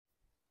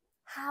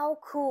How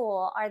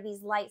cool are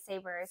these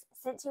lightsabers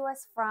sent to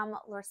us from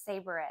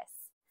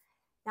Cerberus?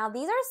 Now,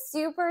 these are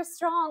super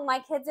strong. My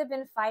kids have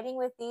been fighting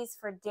with these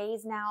for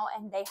days now,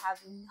 and they have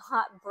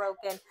not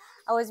broken.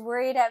 I was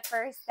worried at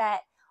first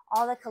that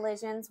all the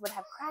collisions would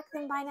have cracked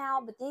them by now,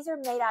 but these are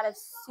made out of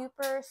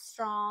super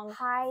strong,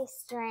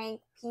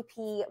 high-strength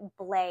PP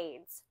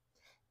blades.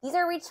 These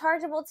are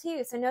rechargeable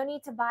too, so no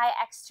need to buy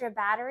extra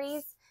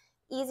batteries.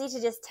 Easy to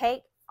just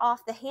take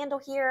off the handle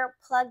here,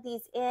 plug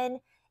these in.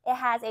 It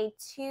has a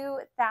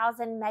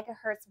 2000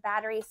 megahertz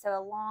battery, so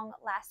a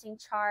long-lasting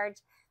charge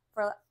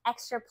for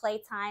extra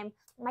playtime.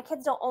 My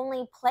kids don't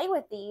only play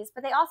with these,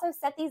 but they also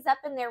set these up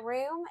in their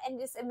room,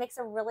 and it makes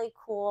a really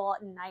cool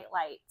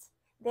nightlight.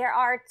 There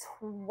are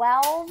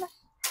 12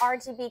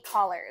 RGB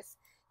colors.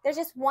 There's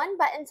just one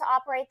button to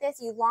operate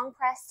this. You long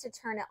press to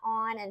turn it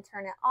on and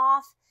turn it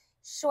off.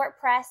 Short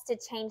press to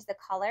change the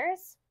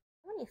colors.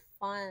 So many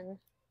fun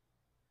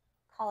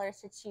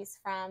colors to choose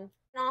from. You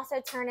can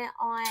also turn it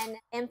on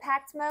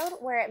impact mode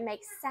where it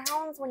makes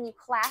sounds when you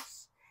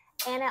clash,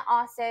 and it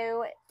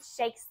also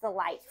shakes the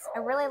lights. I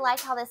really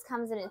like how this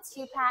comes in a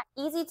 2-pack.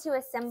 Easy to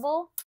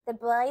assemble. The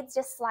blades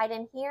just slide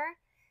in here.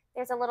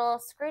 There's a little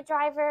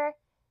screwdriver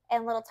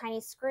and little tiny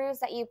screws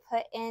that you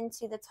put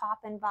into the top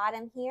and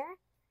bottom here,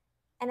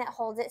 and it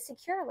holds it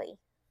securely.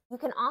 You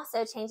can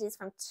also change these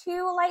from 2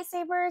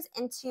 lightsabers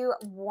into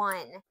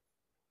one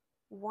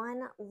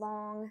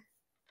long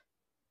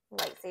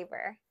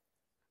lightsaber.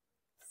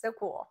 So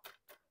cool.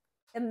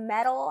 The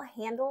metal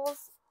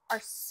handles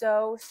are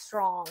so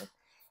strong.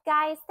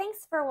 Guys,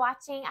 thanks for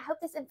watching. I hope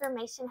this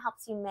information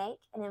helps you make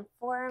an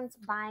informed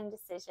buying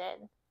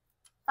decision.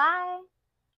 Bye.